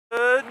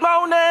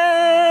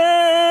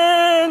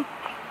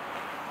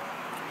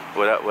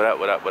What up, what up,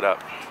 what up, what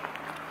up?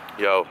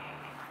 Yo,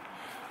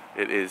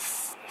 it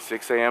is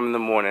 6 a.m. in the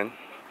morning.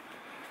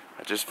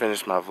 I just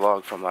finished my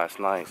vlog from last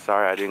night.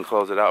 Sorry I didn't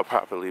close it out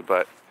properly,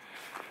 but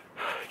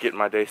getting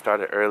my day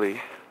started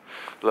early.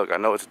 Look, I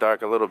know it's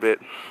dark a little bit,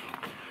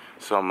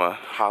 so I'm gonna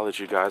holler at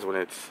you guys when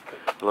it's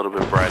a little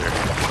bit brighter.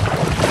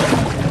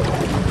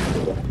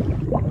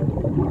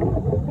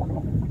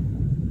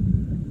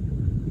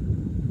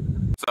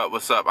 What's up,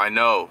 what's up? I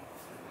know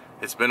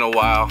it's been a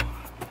while.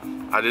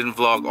 I didn't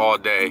vlog all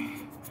day,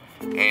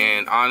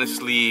 and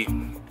honestly,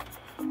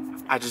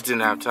 I just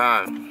didn't have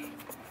time.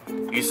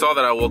 You saw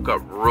that I woke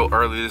up real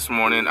early this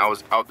morning. I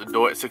was out the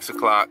door at 6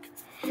 o'clock.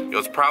 It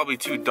was probably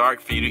too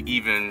dark for you to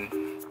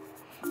even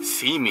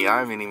see me. I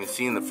haven't even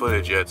seen the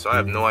footage yet, so I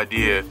have no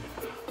idea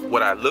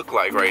what I look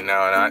like right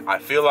now, and I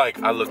feel like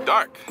I look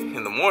dark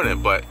in the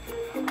morning, but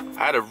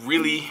I had a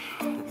really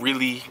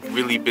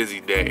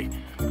busy day.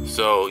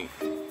 So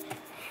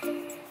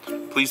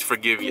please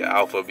forgive your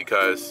alpha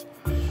because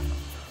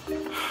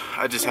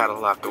I just had a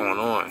lot going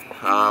on.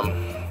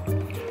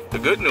 The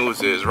good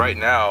news is right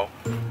now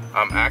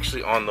I'm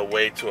actually on the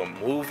way to a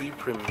movie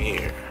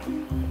premiere.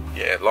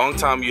 Yeah, long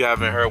time you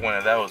haven't heard one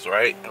of those,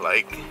 right?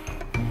 Like,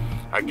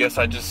 I guess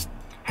I just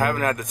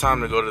haven't had the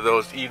time to go to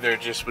those either,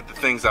 just with the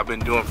things I've been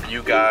doing for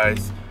you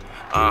guys.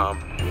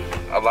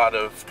 A lot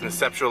of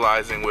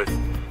conceptualizing with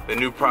the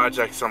new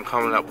projects I'm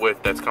coming up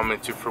with that's coming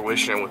to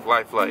fruition with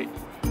Lyfe.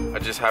 I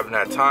just haven't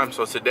had time.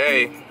 So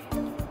today,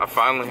 I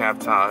finally have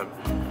time,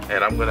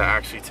 and I'm gonna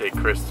actually take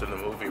Chris to the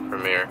movie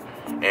premiere.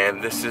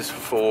 And this is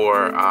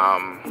for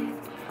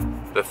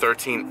the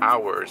 13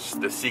 Hours,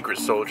 The Secret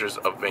Soldiers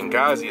of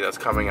Benghazi, that's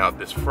coming out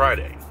this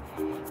Friday.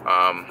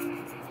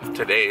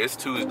 Today is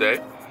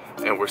Tuesday,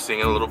 and we're seeing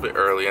it a little bit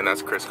early, and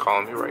that's Chris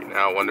calling me right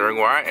now, wondering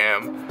where I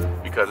am,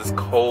 because it's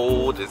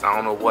cold as I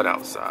don't know what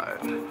outside.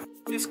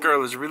 This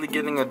girl is really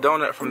getting a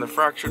donut from the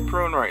Fractured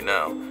Prune right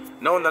now,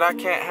 knowing that I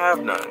can't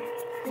have none.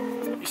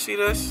 You see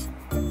this?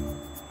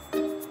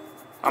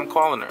 I'm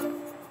calling her.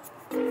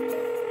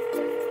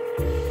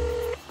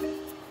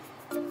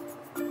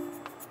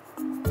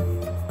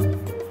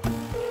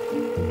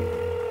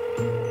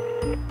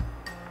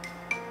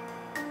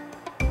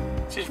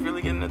 She's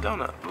really getting a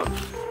donut. Look.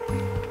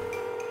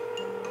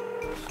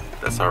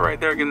 That's her right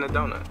there getting a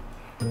donut.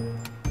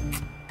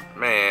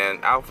 Man,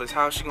 Alphas,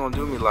 how's she gonna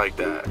do me like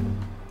that?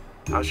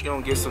 How's she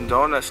gonna get some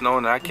donuts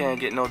knowing that I can't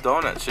get no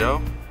donuts,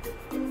 yo?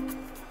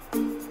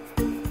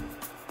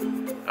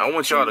 I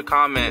want y'all to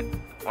comment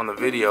on the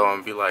video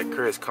and be like,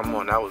 Chris, come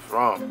on, that was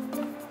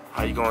wrong.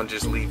 How you gonna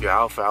just leave your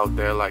alpha out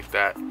there like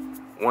that,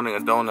 wanting a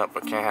donut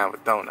but can't have a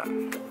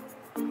donut?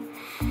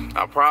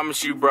 I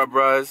promise you,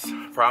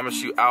 bruh-bruhs,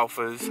 promise you,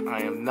 alphas,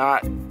 I am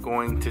not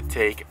going to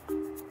take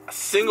a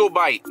single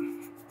bite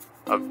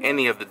of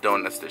any of the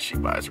donuts that she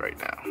buys right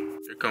now.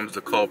 Here comes the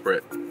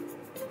culprit.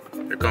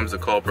 Here comes the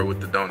culprit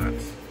with the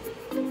donuts.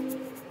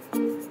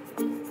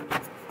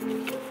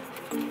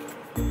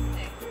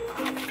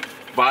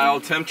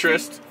 Vile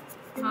temptress.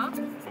 Huh?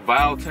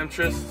 Vile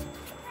temptress.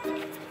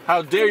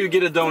 How dare you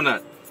get a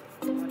donut?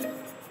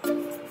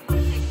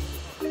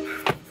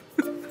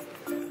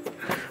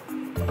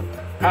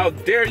 How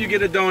dare you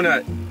get a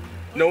donut,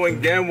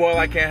 knowing damn well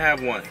I can't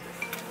have one.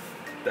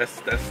 That's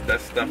stuff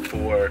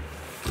for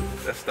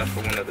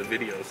one of the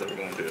videos that we're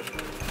gonna do.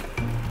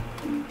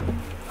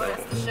 Oh,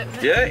 that's the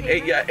shipment?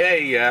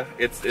 Yeah.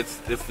 It's the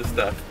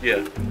stuff.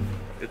 Yeah,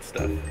 it's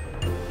stuff.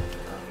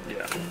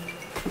 Yeah.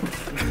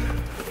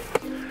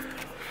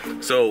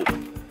 So,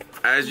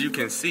 as you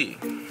can see,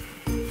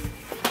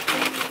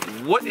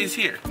 what is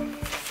here?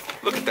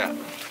 Look at that.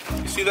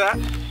 You see that?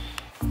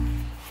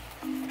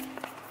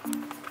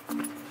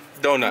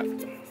 Donut.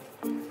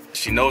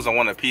 She knows I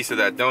want a piece of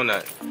that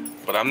donut,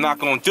 but I'm not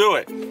gonna do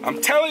it. I'm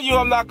telling you,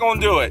 I'm not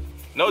gonna do it.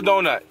 No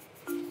donut.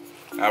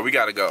 Alright, we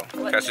gotta go.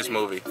 Catch this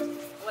movie.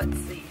 Let's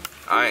see.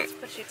 I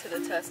ain't. Put you to the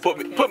test. Put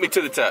me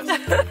to the test.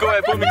 Go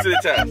ahead, put me to the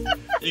test.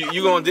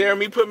 You gonna dare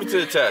me? Put me to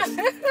the test.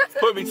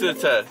 Put me to the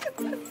test.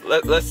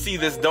 Let's see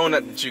this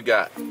donut that you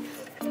got.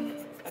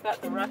 I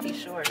got the Rocky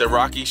Shores. The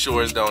Rocky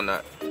Shores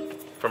donut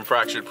from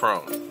Fractured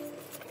Prone.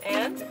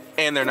 And?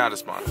 And they're not a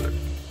sponsor.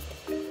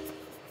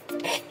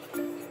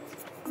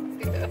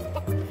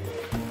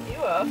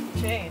 You off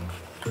the chain.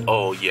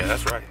 Oh yeah,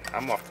 that's right.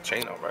 I'm off the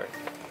chain, all right.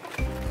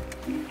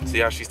 See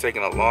how she's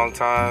taking a long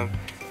time?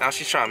 Now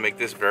she's trying to make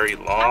this very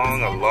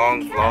long, a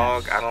long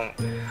vlog.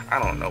 I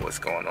don't know what's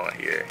going on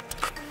here.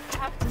 I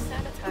have to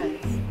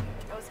sanitize.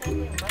 I was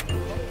handling money.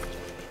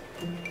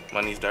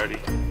 Money's dirty.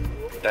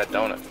 That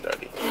donut's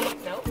dirty.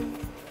 Nope.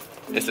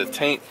 It's a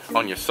taint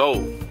on your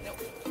soul.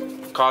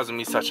 Nope. Causing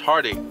me such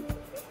heartache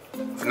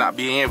for not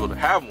being able to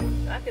have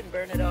one. I can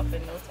burn it off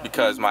in no time.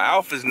 Because my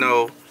alphas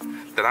know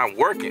that I'm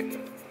working.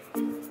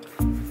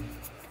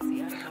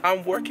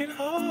 I'm working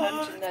hard.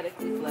 I'm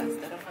genetically blessed.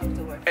 I don't have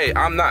to work. Hey,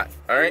 I'm not,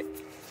 alright?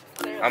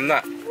 I'm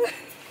not.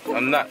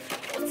 I'm not.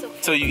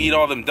 Till you eat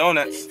all them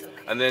donuts,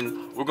 and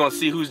then we're gonna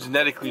see who's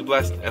genetically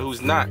blessed and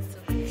who's not.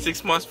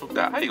 6 months from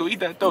now, how you gonna eat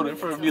that donut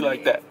for me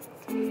like that?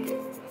 You'll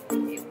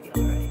be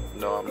alright.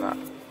 No, I'm not.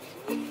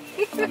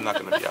 I'm not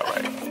gonna be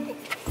alright.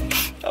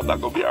 I'm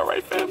not gonna be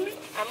alright, family.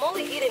 I'm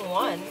only eating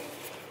one.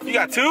 You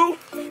got two?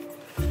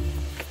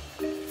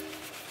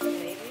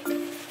 Maybe.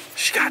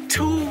 She got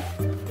two.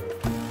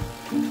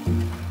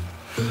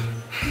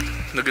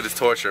 Look at this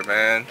torture,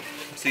 man.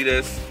 See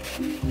this? I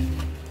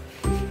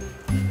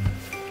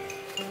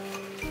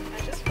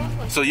just felt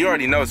like So you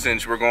already know,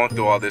 since we're going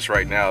through all this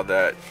right now,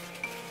 that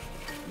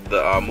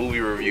the movie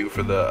review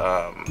for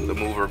the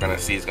movie we're gonna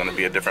see is gonna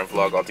be a different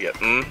vlog altogether.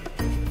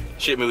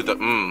 Shit me with the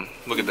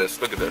Look at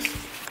this. Look at this.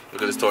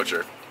 Look at this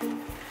torture.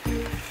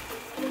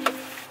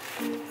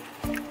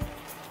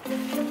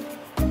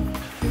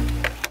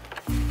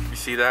 You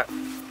see that?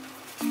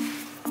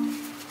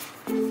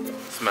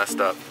 It's messed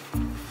up.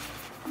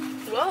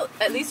 well,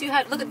 at least you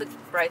had, look at the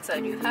bright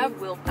side, you have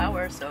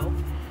willpower, so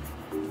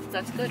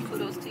that's good.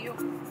 Kudos to you.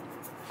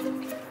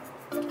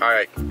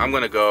 Alright, I'm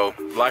gonna go.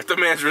 Life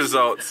demands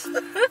results.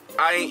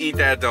 I ain't eat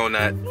that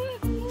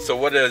donut. So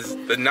what does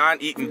the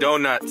non-eating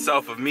donut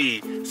self of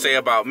me say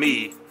about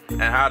me?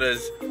 And how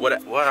does, what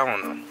I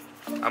don't know.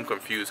 I'm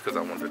confused because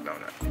I want the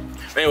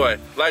donut. Anyway,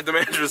 life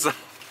demands results.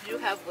 You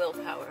have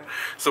willpower.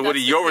 So what do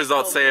That's your the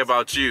results say focus.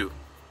 about you?